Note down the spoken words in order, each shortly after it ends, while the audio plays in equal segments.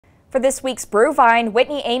For this week's Brewvine,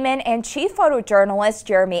 Whitney Amann and chief photojournalist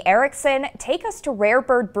Jeremy Erickson take us to Rare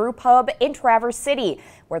Bird Brewpub in Traverse City,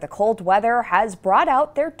 where the cold weather has brought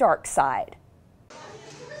out their dark side.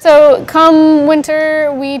 So come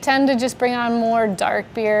winter, we tend to just bring on more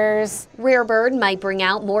dark beers. Rare Bird might bring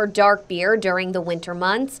out more dark beer during the winter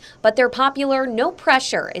months, but their popular No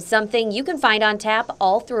Pressure is something you can find on tap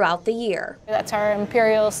all throughout the year. That's our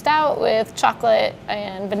Imperial Stout with chocolate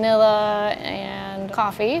and vanilla and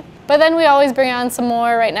coffee. But then we always bring on some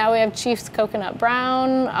more. Right now we have Chief's Coconut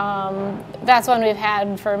Brown. That's one we've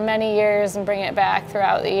had for many years and bring it back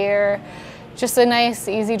throughout the year. Just a nice,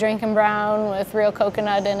 easy drinking brown with real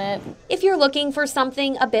coconut in it. If you're looking for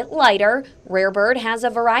something a bit lighter, Rare Bird has a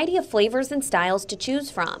variety of flavors and styles to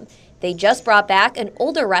choose from. They just brought back an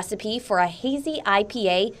older recipe for a hazy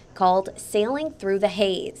IPA called Sailing Through the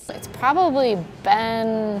Haze. It's probably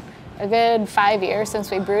been a good 5 years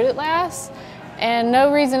since we brewed it last. And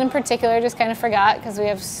no reason in particular, just kind of forgot because we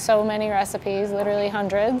have so many recipes, literally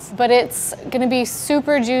hundreds. But it's going to be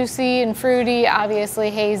super juicy and fruity, obviously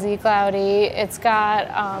hazy, cloudy. It's got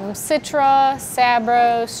Citra,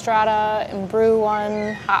 Sabro, Strata, and Brew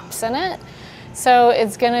One hops in it. So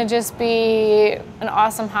it's going to just be an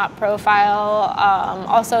awesome hop profile.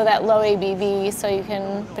 Also that low ABV, so you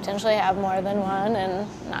can potentially have more than one and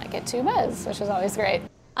not get too buzzed, which is always great.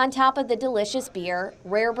 On top of the delicious beer,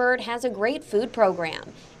 Rare Bird has a great food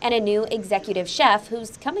program and a new executive chef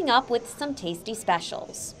who's coming up with some tasty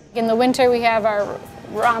specials. In the winter, we have our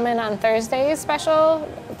ramen on Thursdays special.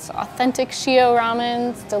 It's authentic Shio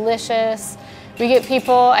ramen, it's delicious. We get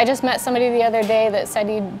people, I just met somebody the other day that said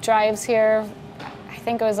he drives here, I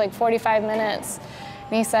think it was like 45 minutes,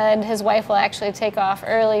 and he said his wife will actually take off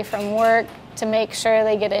early from work to make sure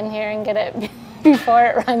they get in here and get it before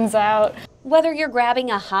it runs out. Whether you're grabbing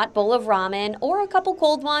a hot bowl of ramen or a couple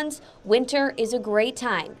cold ones, winter is a great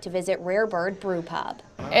time to visit Rare Bird Brewpub.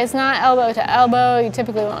 It's not elbow to elbow. You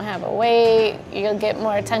typically won't have a wait. You'll get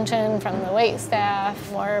more attention from the wait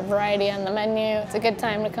staff, more variety on the menu. It's a good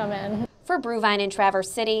time to come in. For Brewvine in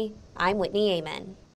Traverse City, I'm Whitney Amann.